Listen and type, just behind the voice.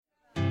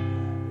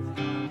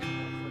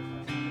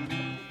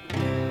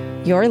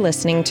You're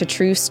listening to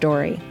True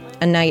Story,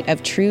 a night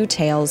of true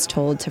tales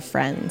told to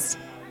friends.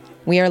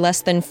 We are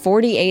less than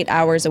 48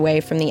 hours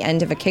away from the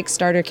end of a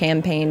Kickstarter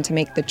campaign to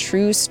make the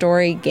True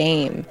Story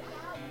game.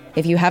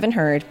 If you haven't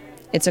heard,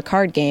 it's a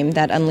card game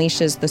that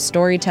unleashes the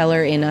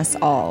storyteller in us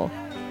all.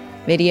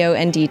 Video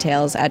and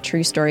details at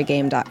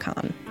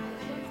truestorygame.com.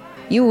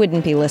 You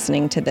wouldn't be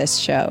listening to this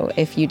show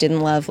if you didn't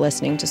love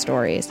listening to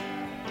stories.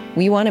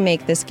 We want to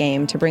make this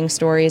game to bring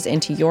stories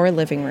into your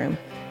living room,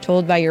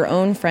 told by your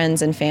own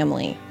friends and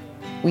family.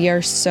 We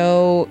are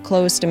so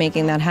close to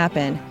making that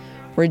happen.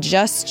 We're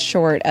just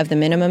short of the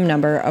minimum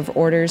number of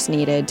orders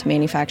needed to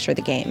manufacture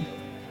the game.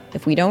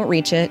 If we don't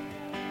reach it,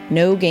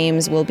 no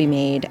games will be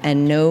made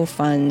and no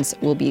funds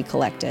will be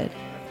collected.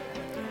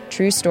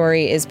 True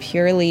Story is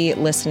purely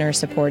listener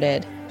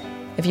supported.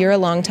 If you're a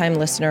longtime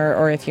listener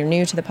or if you're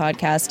new to the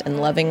podcast and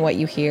loving what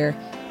you hear,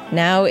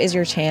 now is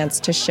your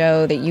chance to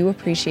show that you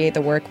appreciate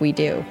the work we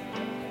do.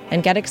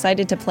 And get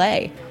excited to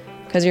play,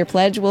 because your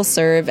pledge will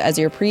serve as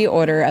your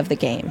pre-order of the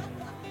game.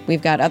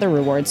 We've got other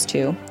rewards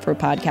too, for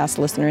podcast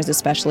listeners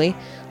especially,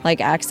 like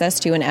access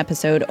to an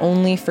episode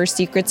only for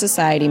Secret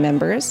Society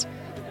members,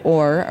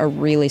 or a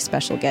really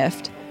special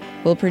gift.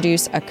 We'll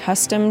produce a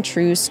custom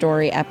True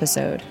Story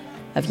episode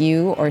of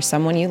you or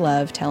someone you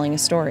love telling a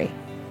story.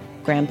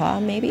 Grandpa,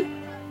 maybe?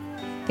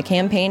 The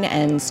campaign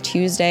ends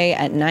Tuesday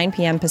at 9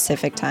 p.m.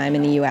 Pacific time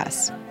in the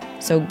U.S.,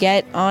 so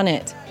get on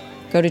it.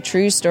 Go to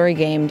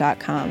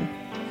truestorygame.com.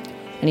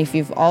 And if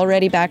you've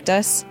already backed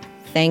us,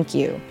 thank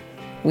you.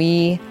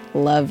 We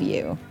love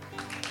you.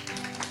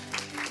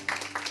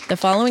 The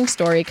following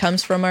story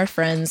comes from our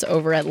friends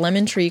over at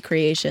Lemon Tree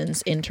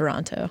Creations in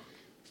Toronto.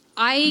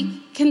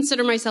 I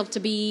consider myself to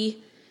be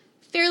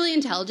fairly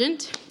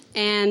intelligent,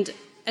 and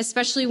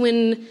especially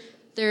when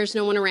there's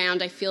no one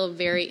around, I feel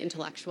very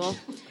intellectual.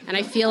 And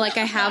I feel like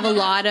I have a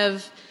lot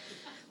of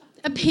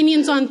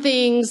opinions on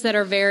things that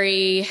are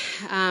very,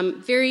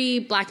 very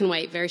black and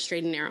white, very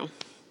straight and narrow.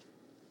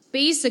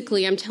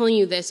 Basically, I'm telling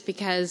you this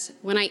because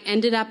when I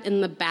ended up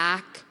in the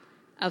back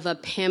of a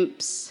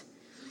Pimp's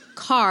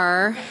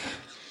car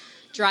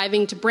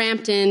driving to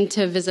Brampton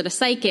to visit a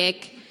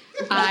psychic,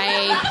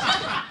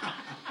 I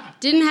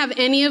didn't have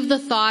any of the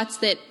thoughts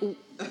that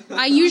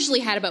I usually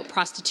had about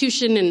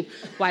prostitution and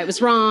why it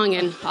was wrong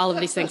and all of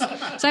these things. So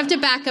I have to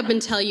back up and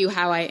tell you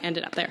how I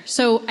ended up there.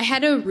 So I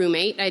had a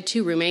roommate. I had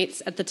two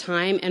roommates at the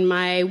time, and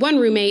my one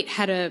roommate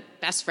had a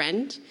best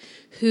friend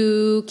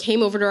who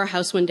came over to our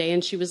house one day,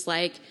 and she was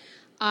like,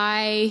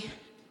 I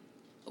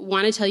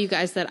want to tell you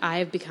guys that I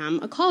have become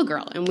a call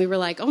girl. And we were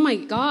like, oh my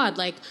God,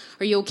 like,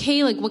 are you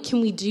okay? Like, what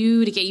can we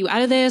do to get you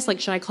out of this?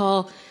 Like, should I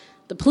call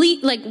the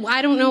police? Like,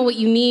 I don't know what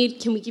you need.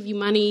 Can we give you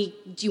money?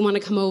 Do you want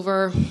to come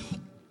over?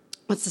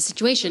 What's the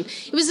situation?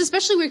 It was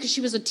especially weird because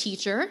she was a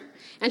teacher,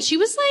 and she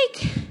was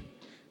like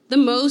the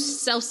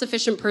most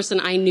self-sufficient person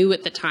I knew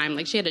at the time.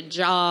 Like, she had a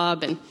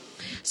job, and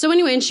so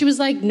anyway, and she was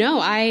like, no,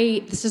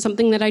 this is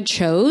something that I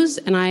chose,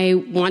 and I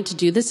want to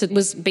do this. It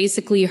was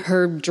basically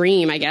her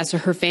dream, I guess, or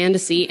her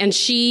fantasy. And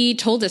she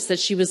told us that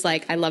she was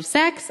like, I love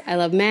sex, I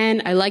love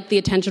men, I like the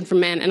attention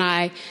from men,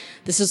 and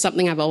this is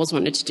something I've always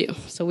wanted to do.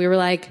 So we were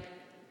like,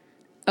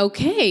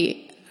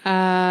 okay.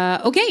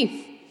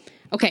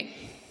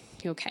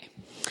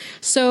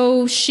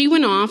 So she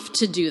went off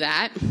to do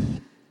that.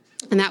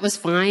 And that was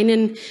fine.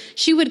 And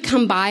she would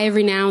come by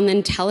every now and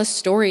then tell us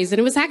stories. And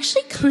it was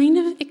actually kind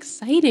of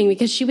exciting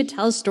because she would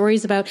tell us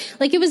stories about,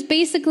 like, it was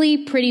basically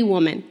Pretty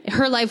Woman.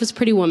 Her life was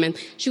Pretty Woman.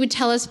 She would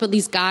tell us about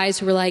these guys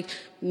who were like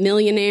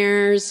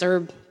millionaires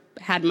or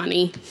had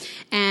money.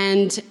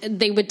 And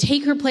they would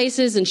take her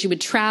places and she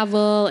would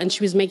travel and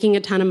she was making a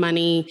ton of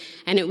money.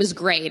 And it was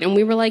great. And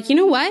we were like, you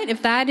know what?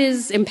 If that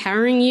is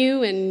empowering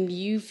you and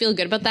you feel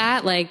good about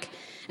that, like,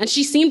 and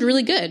she seemed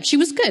really good. She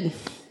was good.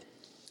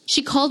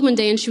 She called one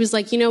day and she was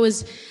like, you know,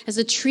 as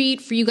a treat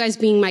for you guys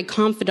being my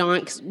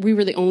confidant, because we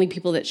were the only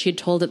people that she had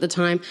told at the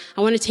time,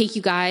 I want to take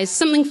you guys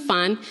something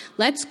fun.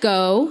 Let's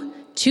go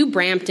to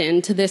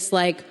Brampton to this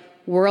like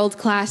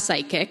world-class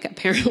psychic,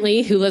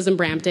 apparently, who lives in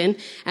Brampton.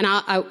 And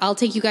I'll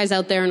take you guys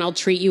out there and I'll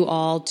treat you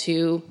all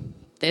to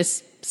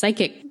this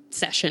psychic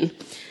session.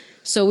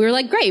 So we were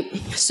like, great.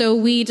 So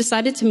we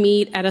decided to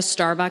meet at a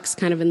Starbucks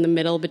kind of in the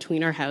middle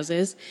between our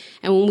houses.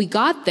 And when we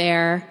got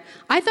there,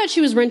 I thought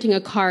she was renting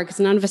a car because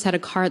none of us had a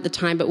car at the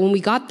time. But when we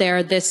got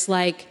there, this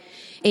like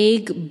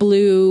egg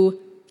blue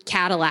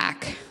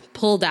Cadillac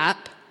pulled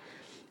up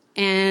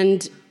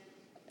and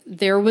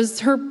there was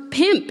her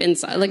pimp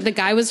inside. Like the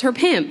guy was her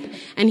pimp.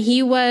 And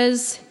he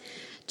was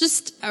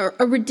just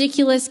a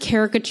ridiculous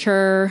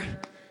caricature.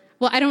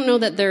 Well, I don't know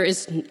that there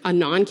is a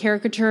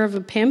non-caricature of a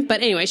pimp,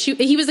 but anyway,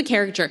 he was a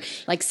caricature.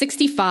 Like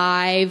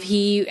 65,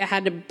 he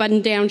had a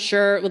button-down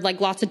shirt with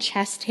like lots of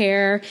chest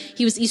hair.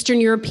 He was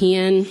Eastern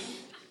European.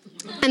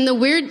 And the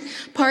weird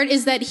part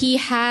is that he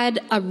had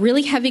a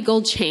really heavy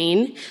gold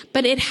chain,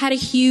 but it had a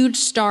huge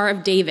Star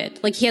of David.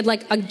 Like he had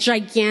like a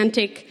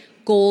gigantic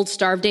gold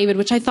Star of David,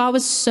 which I thought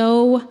was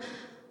so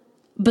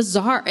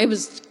bizarre. It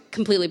was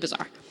completely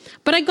bizarre.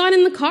 But I got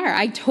in the car.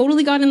 I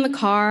totally got in the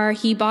car.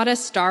 He bought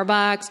us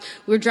Starbucks.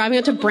 We were driving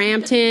out to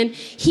Brampton.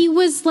 He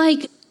was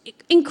like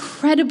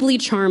incredibly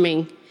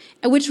charming,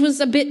 which was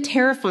a bit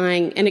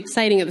terrifying and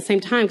exciting at the same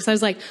time, because I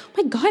was like,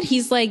 oh my God,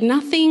 he's like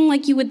nothing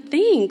like you would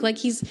think. Like,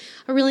 he's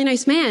a really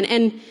nice man.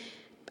 And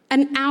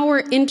an hour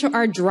into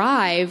our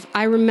drive,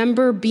 I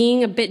remember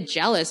being a bit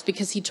jealous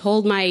because he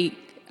told my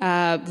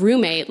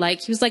roommate,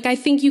 like, he was like, I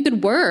think you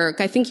could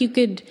work. I think you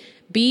could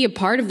be a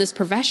part of this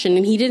profession.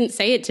 And he didn't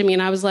say it to me.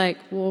 And I was like,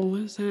 well,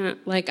 what's that?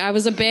 Like, I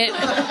was a bit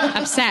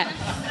upset,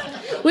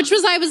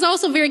 I was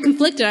also very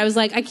conflicted. I was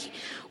like,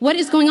 what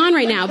is going on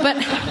right now? But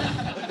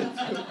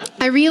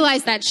I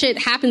realized that shit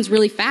happens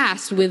really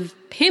fast with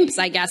pimps,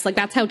 I guess. Like,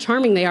 that's how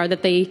charming they are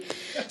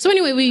So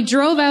anyway, we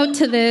drove out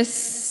to this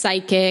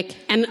psychic,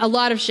 and a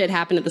lot of shit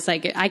happened at the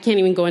psychic. I can't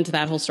even go into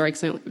that whole story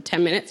because I only have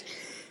 10 minutes.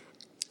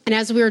 And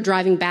as we were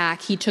driving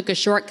back, he took a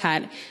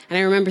shortcut. And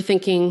I remember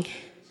thinking,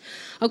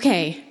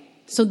 okay,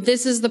 so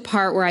this is the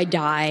part where I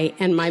die,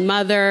 and my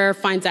mother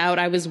finds out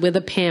I was with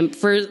a pimp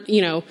for,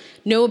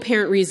 no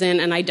apparent reason,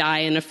 and I die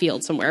in a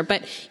field somewhere.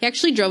 But he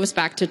actually drove us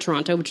back to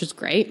Toronto, which was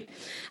great.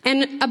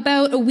 And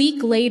about a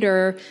week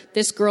later,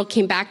 this girl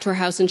came back to our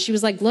house, and she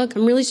was like, look,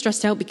 I'm really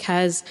stressed out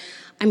because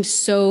I'm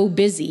so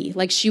busy.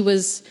 Like, she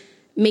was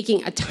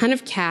making a ton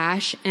of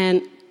cash,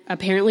 and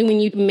apparently when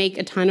you make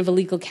a ton of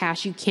illegal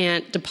cash, you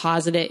can't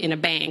deposit it in a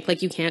bank.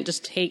 Like, you can't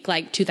just take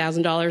like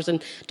 $2,000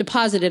 and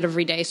deposit it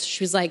every day. So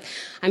she was like,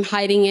 I'm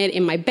hiding it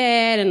in my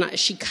bed. And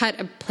she cut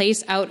a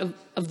place out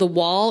of the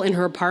wall in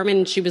her apartment.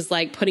 And she was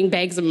like putting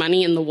bags of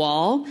money in the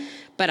wall.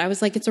 But I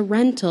was like, it's a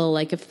rental.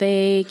 Like, if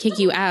they kick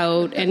you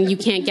out and you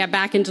can't get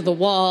back into the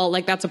wall,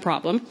 like, that's a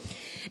problem.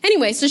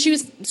 Anyway, so she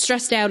was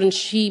stressed out, and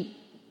she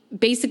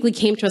basically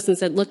came to us and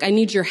said, look, I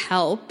need your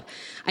help.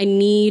 I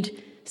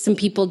need some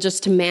people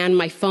just to man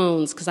my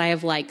phones, because I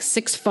have like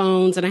 6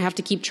 phones and I have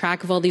to keep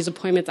track of all these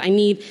appointments. I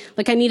need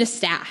a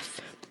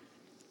staff.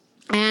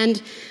 And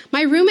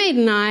my roommate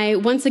and I,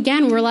 once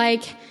again, were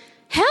like,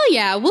 hell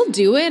yeah, we'll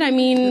do it. I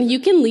mean, you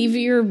can leave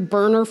your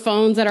burner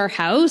phones at our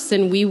house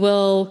and we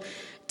will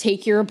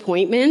take your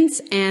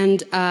appointments.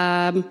 And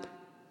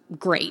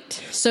great.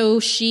 So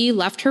she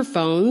left her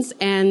phones,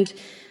 and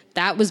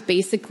that was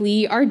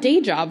basically our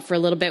day job for a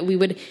little bit. We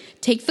would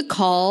take the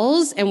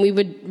calls and we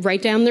would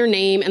write down their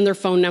name and their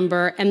phone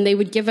number, and they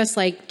would give us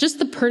like just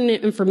the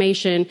pertinent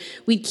information.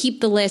 We'd keep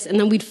the list, and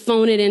then we'd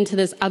phone it into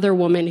this other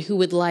woman who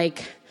would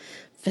like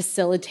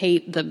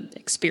facilitate the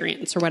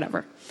experience or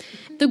whatever.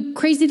 The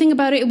crazy thing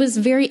about it was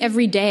very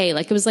everyday.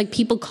 Like, it was like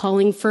people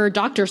calling for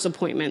doctor's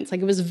appointments.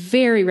 Like, it was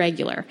very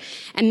regular.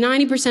 And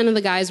 90% of the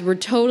guys were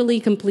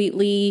totally,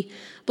 completely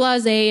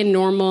blasé and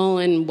normal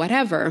and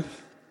whatever.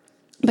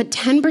 But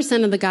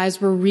 10% of the guys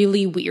were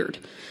really weird.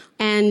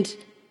 And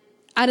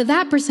out of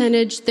that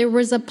percentage, there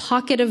was a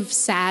pocket of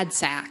sad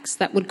sacks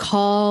that would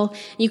call.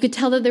 You could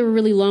tell that they were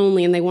really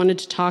lonely and they wanted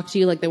to talk to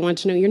you, like they wanted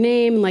to know your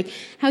name and like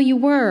how you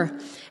were.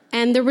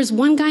 And there was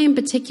one guy in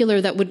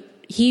particular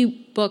he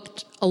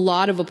booked a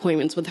lot of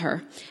appointments with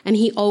her. And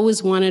he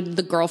always wanted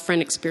the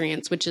girlfriend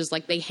experience, which is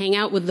like they hang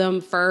out with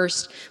them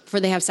first before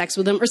they have sex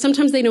with them. Or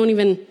sometimes they don't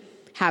even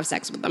have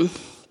sex with them.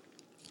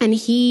 And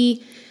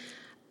he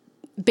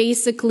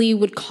basically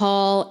would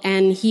call,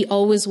 and he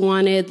always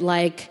wanted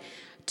like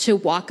to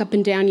walk up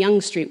and down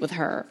Yonge Street with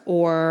her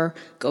or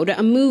go to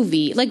a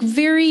movie, like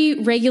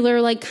very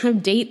regular, like kind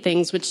of date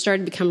things, which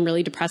started to become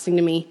really depressing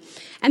to me.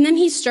 And then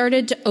he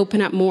started to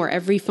open up more.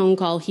 Every phone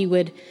call, he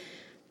would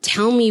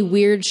tell me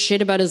weird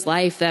shit about his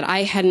life that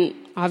I hadn't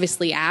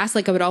obviously asked.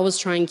 Like, I would always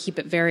try and keep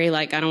it very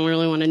like, I don't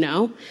really want to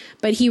know.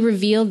 But he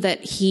revealed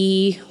that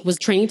he was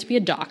training to be a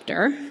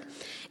doctor,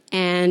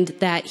 and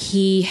that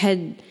he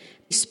had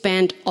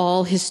spent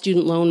all his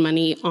student loan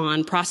money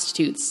on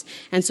prostitutes.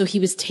 And so he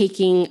was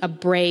taking a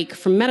break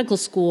from medical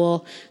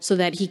school so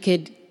that he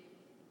could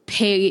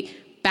pay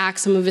back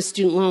some of his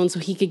student loans so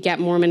he could get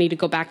more money to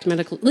go back to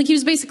medical. Like, he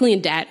was basically in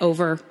debt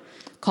over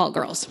call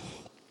girls.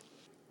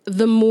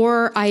 The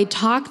more I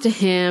talked to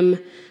him,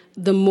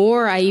 the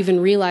more I even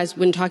realized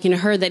when talking to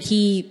her that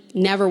he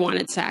never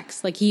wanted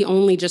sex. Like, he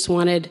only just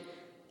wanted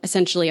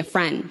essentially a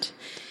friend.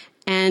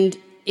 And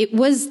it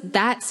was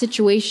that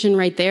situation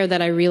right there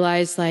that I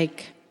realized,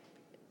 like,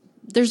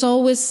 there's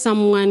always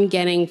someone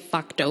getting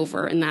fucked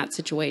over in that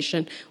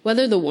situation.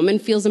 Whether the woman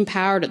feels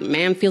empowered or the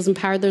man feels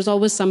empowered, there's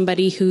always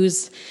somebody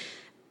who's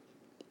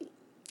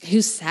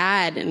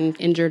sad and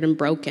injured and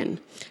broken.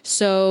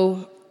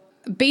 So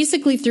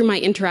basically through my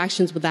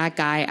interactions with that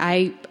guy,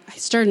 I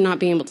started not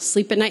being able to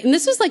sleep at night. And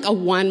this was like a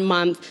 1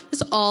 month.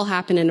 This all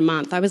happened in a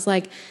month. I was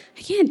like,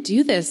 I can't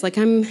do this. Like,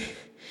 I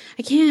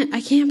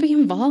can't be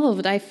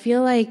involved. I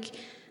feel like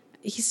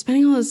he's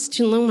spending all his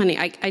student loan money.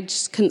 I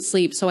just couldn't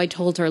sleep. So I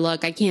told her,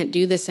 look, I can't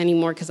do this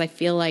anymore because I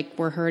feel like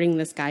we're hurting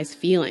this guy's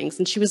feelings.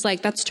 And she was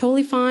like, that's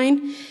totally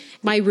fine.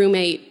 My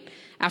roommate,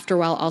 after a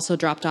while, also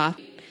dropped off.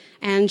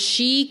 And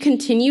she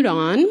continued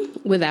on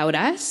without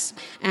us.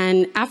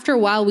 And after a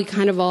while, it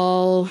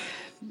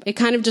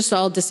kind of just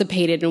all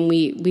dissipated, and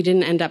we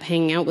didn't end up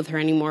hanging out with her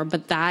anymore.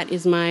 But that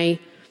is my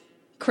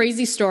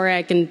crazy story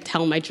I can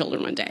tell my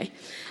children one day.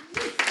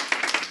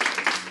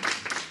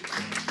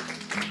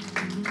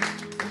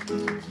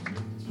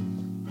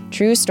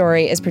 True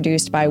Story is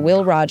produced by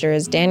Will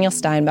Rogers, Daniel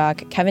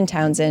Steinbach, Kevin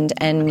Townsend,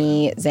 and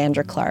me,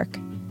 Xandra Clark.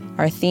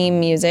 Our theme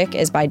music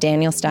is by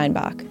Daniel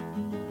Steinbach.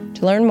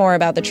 To learn more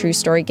about the True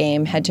Story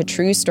game, head to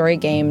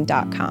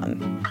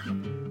truestorygame.com.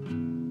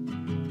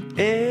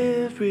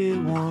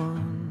 Everyone,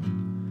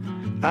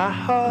 I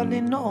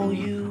hardly know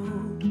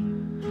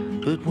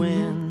you, but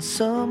when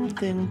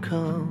something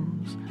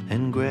comes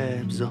and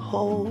grabs a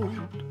hold,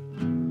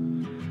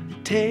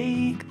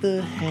 take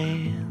the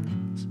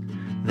hands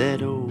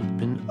that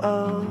open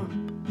up.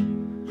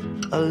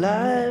 A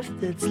life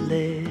that's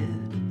led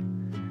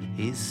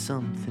is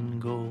something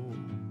gold.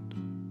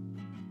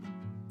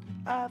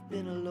 I've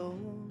been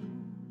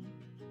alone,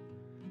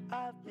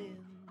 I've been